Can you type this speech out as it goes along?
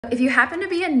If you happen to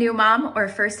be a new mom or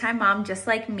first time mom just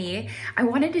like me, I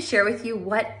wanted to share with you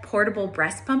what portable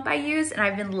breast pump I use and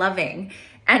I've been loving.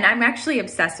 And I'm actually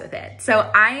obsessed with it. So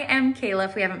I am Kayla,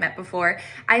 if we haven't met before.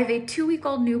 I have a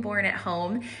 2-week-old newborn at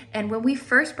home. And when we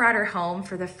first brought her home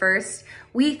for the first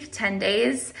week, 10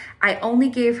 days, I only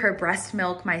gave her breast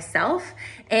milk myself.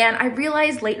 And I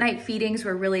realized late night feedings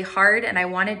were really hard and I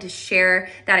wanted to share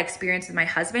that experience with my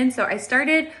husband. So I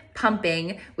started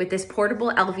pumping with this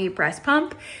portable LV breast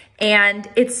pump. And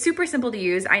it's super simple to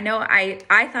use. I know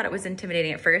I thought it was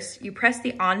intimidating at first. You press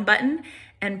the on button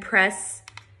and press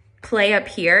play up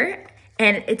here,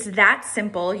 and it's that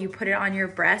simple. You put it on your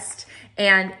breast,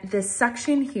 and the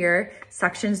suction here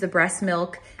suctions the breast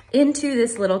milk into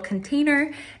this little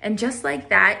container, and just like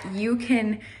that, you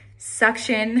can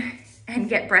suction and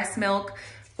get breast milk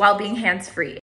while being hands-free.